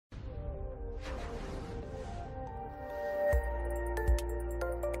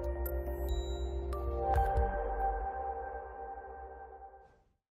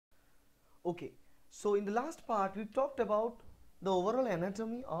Okay, so in the last part we talked about the overall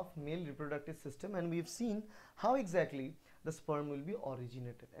anatomy of male reproductive system, and we've seen how exactly the sperm will be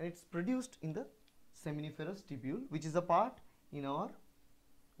originated, and it's produced in the seminiferous tubule, which is a part in our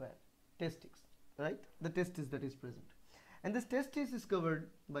testis, right? The testis that is present, and this testis is covered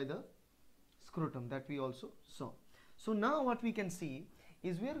by the scrotum that we also saw. So now what we can see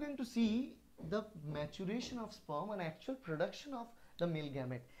is we are going to see the maturation of sperm and actual production of the male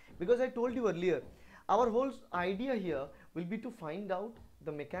gamete, because I told you earlier our whole idea here will be to find out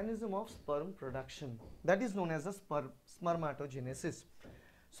the mechanism of sperm production, that is known as the spermatogenesis.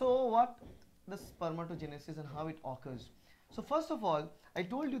 So what the spermatogenesis and how it occurs? So first of all, I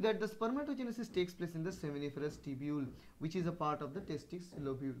told you that the spermatogenesis takes place in the seminiferous tubule, which is a part of the testis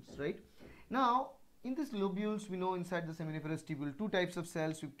lobules, right? Now in these lobules, we know inside the seminiferous tubule two types of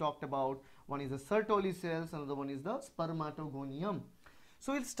cells we've talked about. One is the Sertoli cells, another one is the Spermatogonium.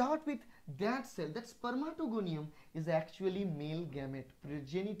 So we'll start with that cell. That Spermatogonium is actually male gamete,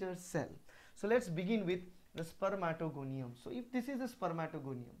 progenitor cell. So let's begin with the Spermatogonium. So if this is the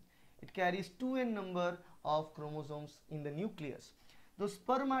Spermatogonium, it carries 2n number of chromosomes in the nucleus. The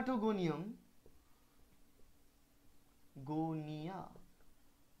Spermatogonium, gonia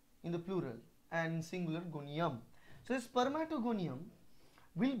in the plural, and singular gonium. So the spermatogonium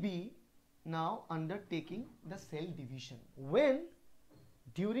will be now undertaking the cell division. When?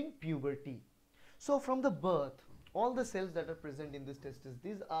 During puberty. So from the birth, all the cells that are present in this testis,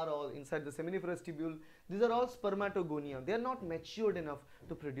 these are all inside the seminiferous tubule, these are all spermatogonia. They are not matured enough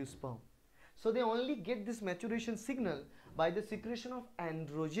to produce sperm. So they only get this maturation signal by the secretion of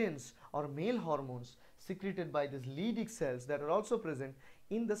androgens or male hormones secreted by these Leydig cells that are also present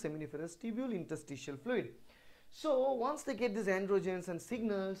in the seminiferous tubule interstitial fluid. So once they get these androgens and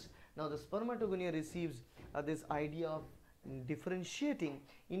signals, now the spermatogonia receives this idea of differentiating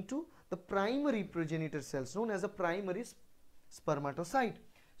into the primary progenitor cells known as a primary spermatocyte.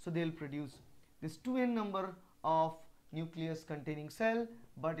 So they will produce this 2n number of nucleus containing cell,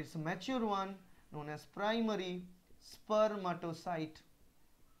 but it's a mature one known as primary spermatocyte.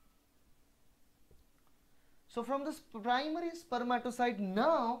 So from the primary spermatocyte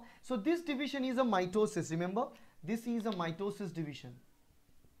now, so this division is a mitosis. Remember, this is a mitosis division.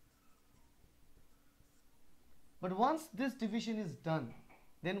 But once this division is done,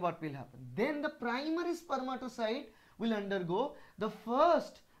 then what will happen? Then the primary spermatocyte will undergo the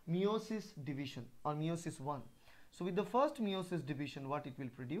first meiosis division or meiosis 1. So with the first meiosis division, what it will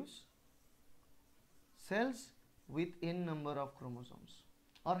produce? Cells with n number of chromosomes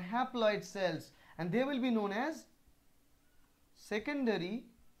or haploid cells, and they will be known as secondary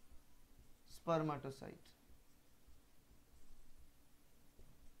spermatocyte.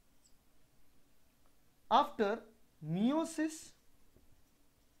 After meiosis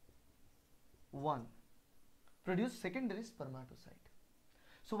 1, produce secondary spermatocyte.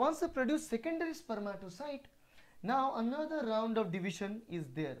 So once they produce secondary spermatocyte, now another round of division is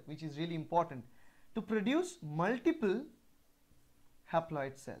there, which is really important, to produce multiple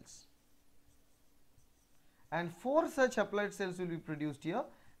haploid cells. And 4 such haploid cells will be produced here,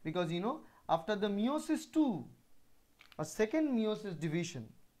 because you know after the meiosis 2, a second meiosis division,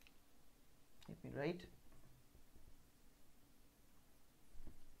 let me write,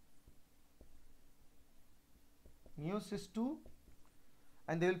 meiosis 2,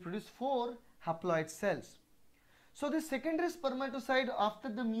 and they will produce 4 haploid cells. So the secondary spermatocyte after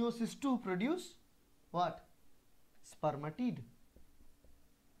the meiosis 2 produce what? Spermatid.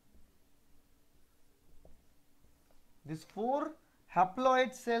 These 4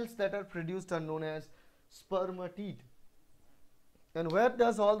 haploid cells that are produced are known as spermatid. And where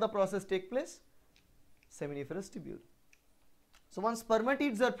does all the process take place? Seminiferous tubule. So once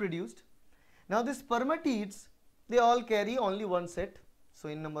spermatids are produced, now these spermatids, they all carry only one set, so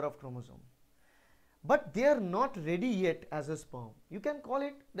in number of chromosomes. But they are not ready yet as a sperm. You can call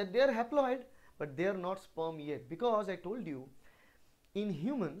it that they are haploid, but they are not sperm yet, because I told you in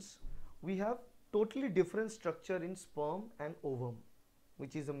humans we have totally different structure in sperm and ovum,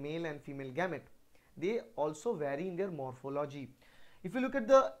 which is a male and female gamete. They also vary in their morphology. If you look at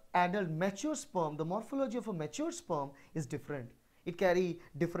the adult mature sperm, the morphology of a mature sperm is different. It carry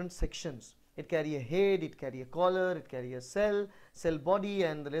different sections. It carry a head, it carry a collar, it carry a cell body,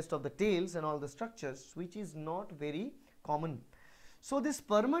 and the rest of the tails and all the structures, which is not very common. So this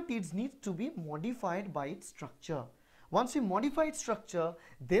spermatids needs to be modified by its structure. Once we modify its structure,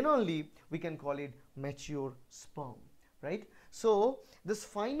 then only we can call it mature sperm, right? So this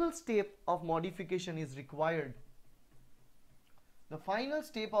final step of modification is required. The final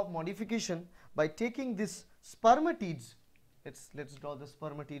step of modification by taking these spermatids let's draw the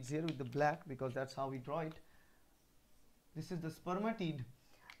spermatids here with the black, because that's how we draw it. This is the spermatid,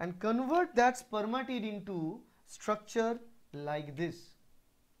 and convert that spermatid into structure like this.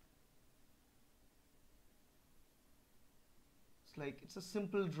 It's a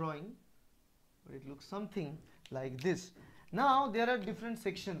simple drawing, but it looks something like this. Now there are different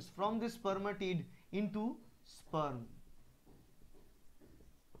sections from this spermatid into sperm.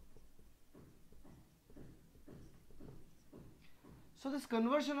 So this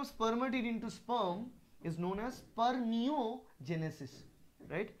conversion of spermatid into sperm is known as spermiogenesis,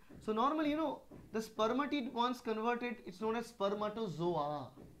 right? So normally, the spermatid once converted, it's known as spermatozoa.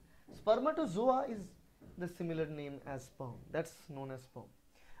 Spermatozoa is the similar name as sperm. That's known as sperm.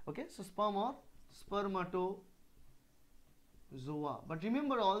 Okay, so sperm or spermatozoa. But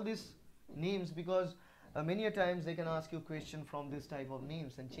remember all these names, because many a times they can ask you a question from this type of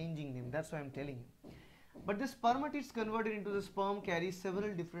names and changing them. That's why I'm telling you. But the spermatids converted into the sperm carry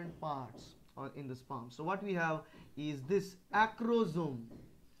several different parts in the sperm. So what we have is this acrosome.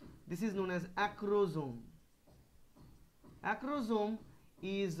 This is known as acrosome. Acrosome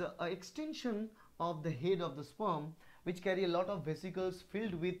is an extension of the head of the sperm, which carry a lot of vesicles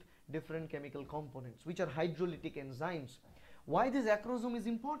filled with different chemical components, which are hydrolytic enzymes. Why this acrosome is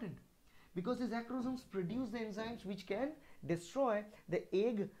important? Because these acrosomes produce the enzymes which can destroy the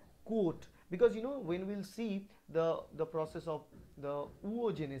egg coat. Because when we'll see the process of the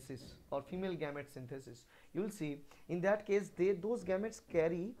oogenesis or female gamete synthesis, you'll see in that case those gametes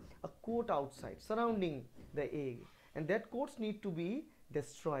carry a coat outside surrounding the egg, and that coats need to be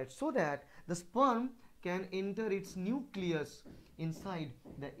destroyed so that the sperm can enter its nucleus inside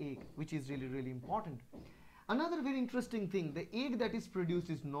the egg, which is really, really important. Another very interesting thing, the egg that is produced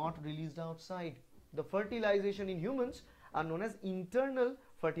is not released outside. The fertilization in humans are known as internal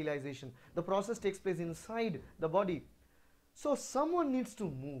fertilization. The process takes place inside the body. So someone needs to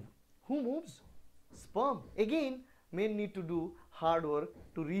move. Who moves? Sperm. Again, men need to do hard work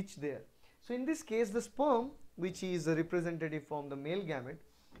to reach there. So in this case, the sperm, which is a representative from the male gamete,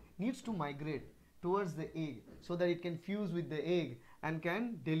 needs to migrate towards the egg so that it can fuse with the egg and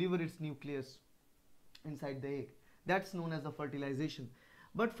can deliver its nucleus inside the egg. That's known as the fertilization.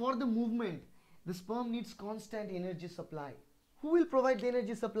 But for the movement, the sperm needs constant energy supply. Who will provide the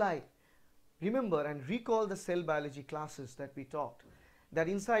energy supply? Remember and recall the cell biology classes that we talked, that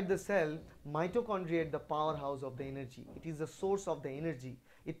inside the cell, mitochondria is the powerhouse of the energy. It is the source of the energy.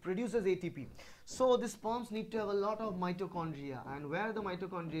 It produces ATP. So the sperms need to have a lot of mitochondria, and where the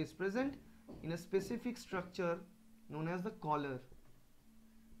mitochondria is present? In a specific structure known as the collar.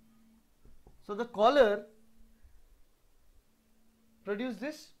 So the collar produces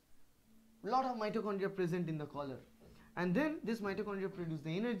this lot of mitochondria present in the collar, and then this mitochondria produce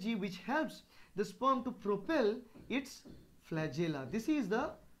the energy which helps the sperm to propel its flagella. This is the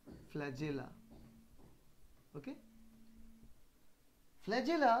flagella. Okay,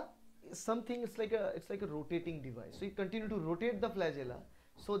 flagella is something, it's like a rotating device. So you continue to rotate the flagella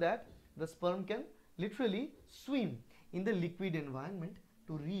so that the sperm can literally swim in the liquid environment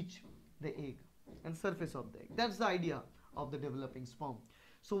to reach the egg and surface of the egg. That's the idea of the developing sperm.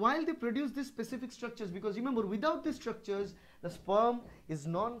 So while they produce these specific structures, because remember, without these structures the sperm is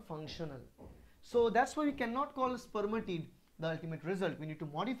non-functional. So that's why we cannot call a spermatid the ultimate result. We need to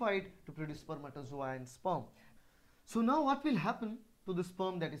modify it to produce spermatozoa and sperm. So now what will happen to the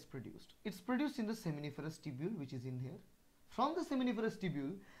sperm that is produced? It's produced in the seminiferous tubule, which is in here. From the seminiferous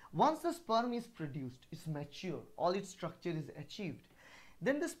tubule, once the sperm is produced, it's mature, all its structure is achieved,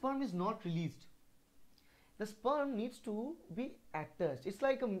 then the sperm is not released. The sperm needs to be attached. It's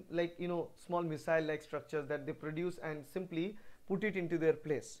like small missile like structures that they produce and simply put it into their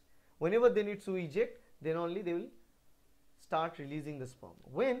place. Whenever they need to eject, then only they will start releasing the sperm.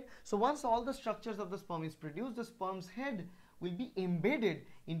 Once all the structures of the sperm is produced, the sperm's head will be embedded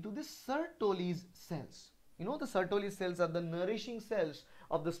into the Sertoli's cells. The Sertoli cells are the nourishing cells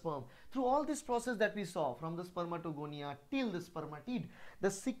of the sperm. Through all this process that we saw, from the spermatogonia till the spermatid,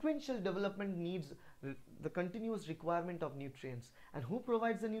 the sequential development needs the continuous requirement of nutrients. And who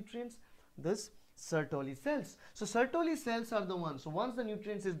provides the nutrients? This Sertoli cells. So Sertoli cells are the ones. So once the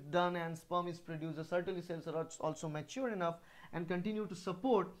nutrients is done and sperm is produced, the Sertoli cells are also mature enough and continue to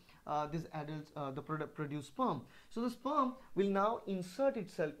support these adults, the produced sperm. So the sperm will now insert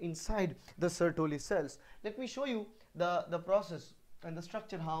itself inside the Sertoli cells. Let me show you the process and the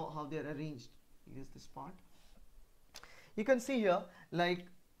structure, how they are arranged. Here's this part. You can see here, like,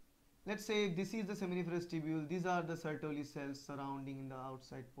 let's say this is the seminiferous tubule. These are the Sertoli cells surrounding in the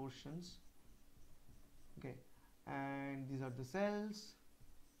outside portions. Okay, and these are the cells,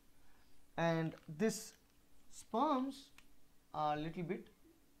 and this sperms are little bit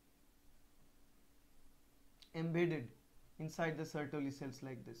embedded inside the Sertoli cells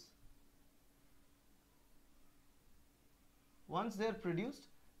like this. Once they are produced,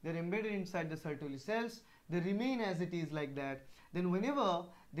 they are embedded inside the Sertoli cells, they remain as it is like that. Then whenever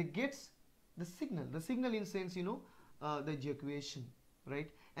they get the signal in sense, you know, the ejaculation, right?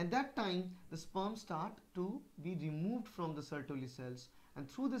 And that time the sperm start to be removed from the Sertoli cells, and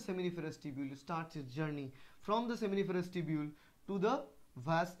through the seminiferous tubule starts its journey from the seminiferous tubule to the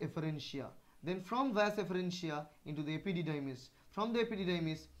vas efferentia, then from vas efferentia into the epididymis, from the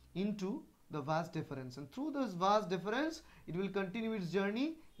epididymis into the vas deferens, and through this vas deferens it will continue its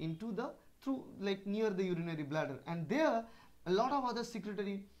journey into the like near the urinary bladder, and there a lot of other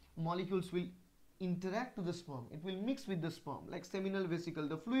secretory molecules will interact to the sperm. It will mix with the sperm, like seminal vesicle.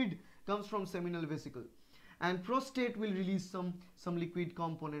 The fluid comes from seminal vesicle, and prostate will release some liquid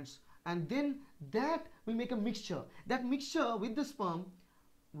components, and then that will make a mixture. That mixture with the sperm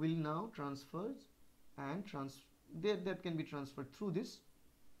will now transfer and that can be transferred through this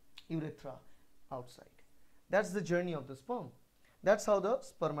urethra outside. That's the journey of the sperm. That's how the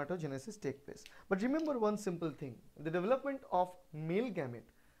spermatogenesis takes place. But remember one simple thing: the development of male gamete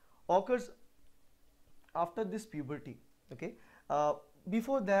occurs after this puberty. Okay,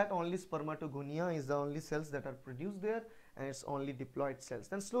 before that only spermatogonia is the only cells that are produced there, and it's only diploid cells.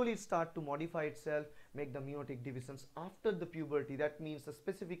 Then slowly it starts to modify itself, make the meiotic divisions after the puberty. That means a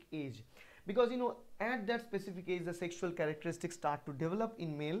specific age, because you know at that specific age the sexual characteristics start to develop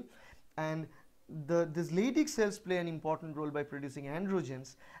in male, and these Leydig cells play an important role by producing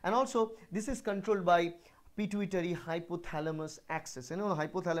androgens, and also this is controlled by pituitary hypothalamus axis. You know,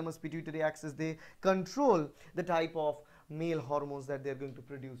 hypothalamus pituitary axis, they control the type of male hormones that they are going to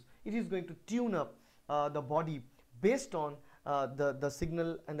produce. It is going to tune up the body based on the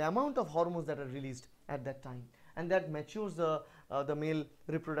signal and the amount of hormones that are released at that time, and that matures the male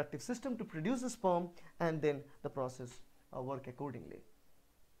reproductive system to produce the sperm, and then the process work accordingly.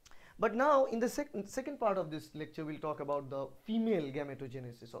 But now in the second part of this lecture we'll talk about the female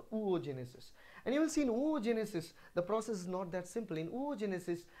gametogenesis or oogenesis, and you will see in oogenesis the process is not that simple. In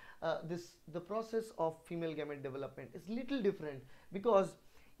oogenesis the process of female gamete development is little different, because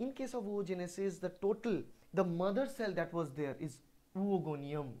in case of oogenesis the mother cell that was there is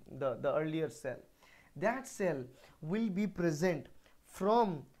oogonium, the earlier cell. That cell will be present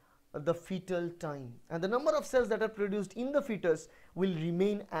from the fetal time, and the number of cells that are produced in the fetus will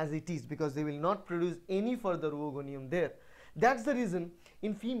remain as it is, because they will not produce any further oogonium there. That's the reason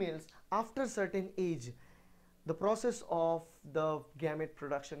in females after certain age the process of the gamete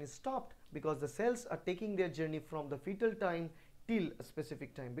production is stopped, because the cells are taking their journey from the fetal time till a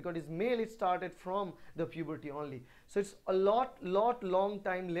specific time. Because it's male, it started from the puberty only, so it's a long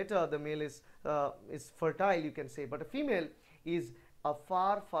time later the male is fertile, you can say, but a female is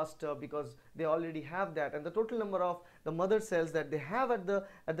far faster, because they already have that, and the total number of the mother cells that they have at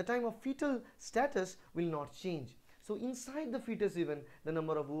the time of fetal status will not change. So inside the fetus even the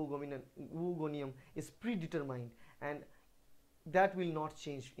number of oogonium is predetermined, and that will not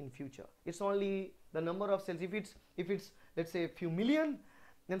change in future. It's only the number of cells. If it's let's say a few million,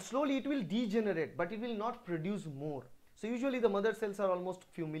 then slowly it will degenerate, but it will not produce more. So usually the mother cells are almost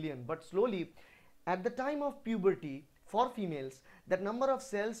few million, but slowly at the time of puberty for females, that number of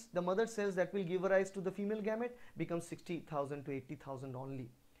cells, the mother cells that will give rise to the female gamete, becomes 60,000 to 80,000 only.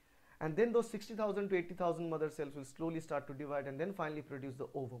 And then those 60,000 to 80,000 mother cells will slowly start to divide and then finally produce the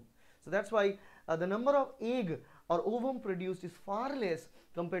ovum. So that's why the number of egg or ovum produced is far less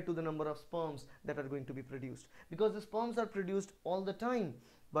compared to the number of sperms that are going to be produced, because the sperms are produced all the time,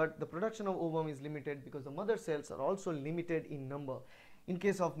 but the production of ovum is limited because the mother cells are also limited in number. In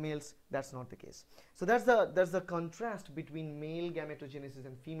case of males, that's not the case. So that's the contrast between male gametogenesis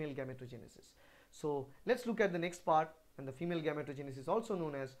and female gametogenesis. So let's look at the next part, and the female gametogenesis, also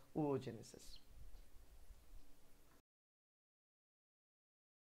known as oogenesis.